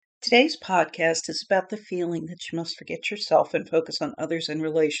Today's podcast is about the feeling that you must forget yourself and focus on others and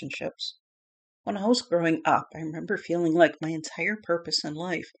relationships. When I was growing up, I remember feeling like my entire purpose in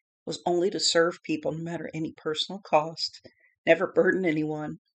life was only to serve people no matter any personal cost, never burden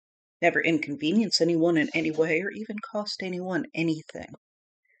anyone, never inconvenience anyone in any way, or even cost anyone anything.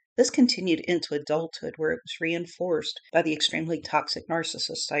 This continued into adulthood, where it was reinforced by the extremely toxic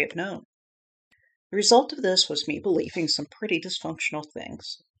narcissists I have known. The result of this was me believing some pretty dysfunctional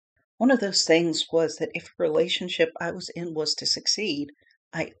things. One of those things was that if a relationship I was in was to succeed,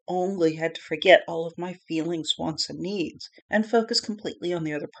 I only had to forget all of my feelings, wants, and needs and focus completely on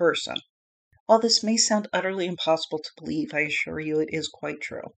the other person. While this may sound utterly impossible to believe, I assure you it is quite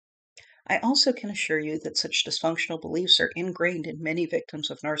true. I also can assure you that such dysfunctional beliefs are ingrained in many victims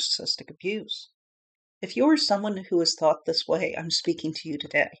of narcissistic abuse. If you are someone who has thought this way, I'm speaking to you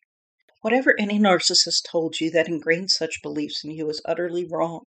today. Whatever any narcissist told you that ingrained such beliefs in you is utterly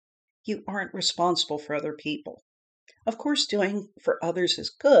wrong. You aren't responsible for other people. Of course, doing for others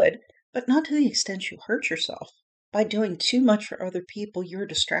is good, but not to the extent you hurt yourself. By doing too much for other people, you're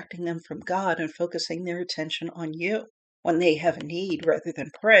distracting them from God and focusing their attention on you. When they have a need rather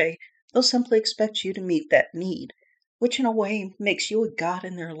than pray, they'll simply expect you to meet that need, which in a way makes you a God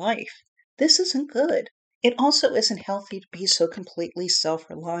in their life. This isn't good. It also isn't healthy to be so completely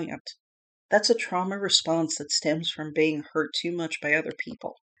self-reliant. That's a trauma response that stems from being hurt too much by other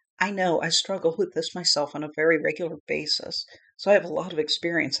people. I know I struggle with this myself on a very regular basis, so I have a lot of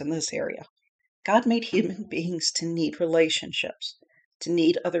experience in this area. God made human beings to need relationships, to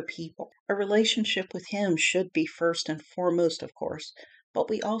need other people. A relationship with Him should be first and foremost, of course, but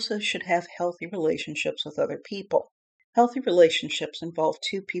we also should have healthy relationships with other people. Healthy relationships involve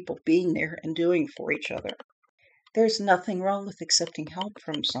two people being there and doing for each other. There's nothing wrong with accepting help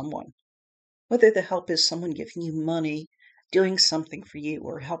from someone. Whether the help is someone giving you money, doing something for you,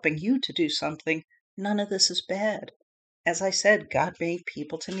 or helping you to do something, none of this is bad. As I said, God made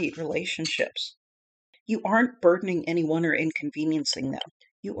people to need relationships. You aren't burdening anyone or inconveniencing them.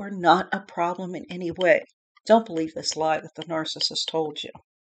 You are not a problem in any way. Don't believe this lie that the narcissist told you.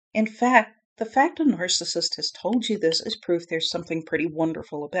 In fact, the fact a narcissist has told you this is proof there's something pretty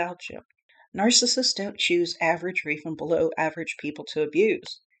wonderful about you. Narcissists don't choose average or even below average people to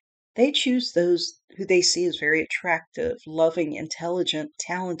abuse. They choose those who they see as very attractive, loving, intelligent,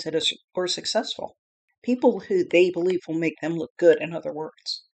 talented, or successful. People who they believe will make them look good, in other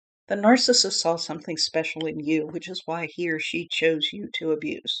words. The narcissist saw something special in you, which is why he or she chose you to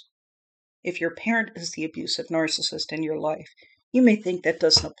abuse. If your parent is the abusive narcissist in your life, you may think that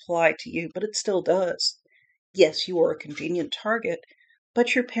doesn't apply to you, but it still does. Yes, you are a convenient target,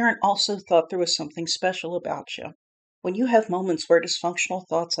 but your parent also thought there was something special about you. When you have moments where dysfunctional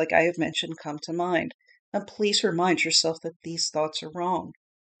thoughts like I have mentioned come to mind, then please remind yourself that these thoughts are wrong.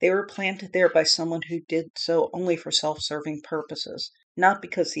 They were planted there by someone who did so only for self-serving purposes, not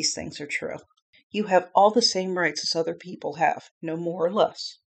because these things are true. You have all the same rights as other people have, no more or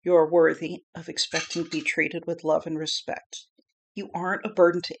less. You are worthy of expecting to be treated with love and respect. You aren't a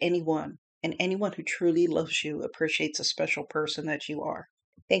burden to anyone, and anyone who truly loves you appreciates the special person that you are.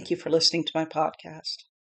 Thank you for listening to my podcast.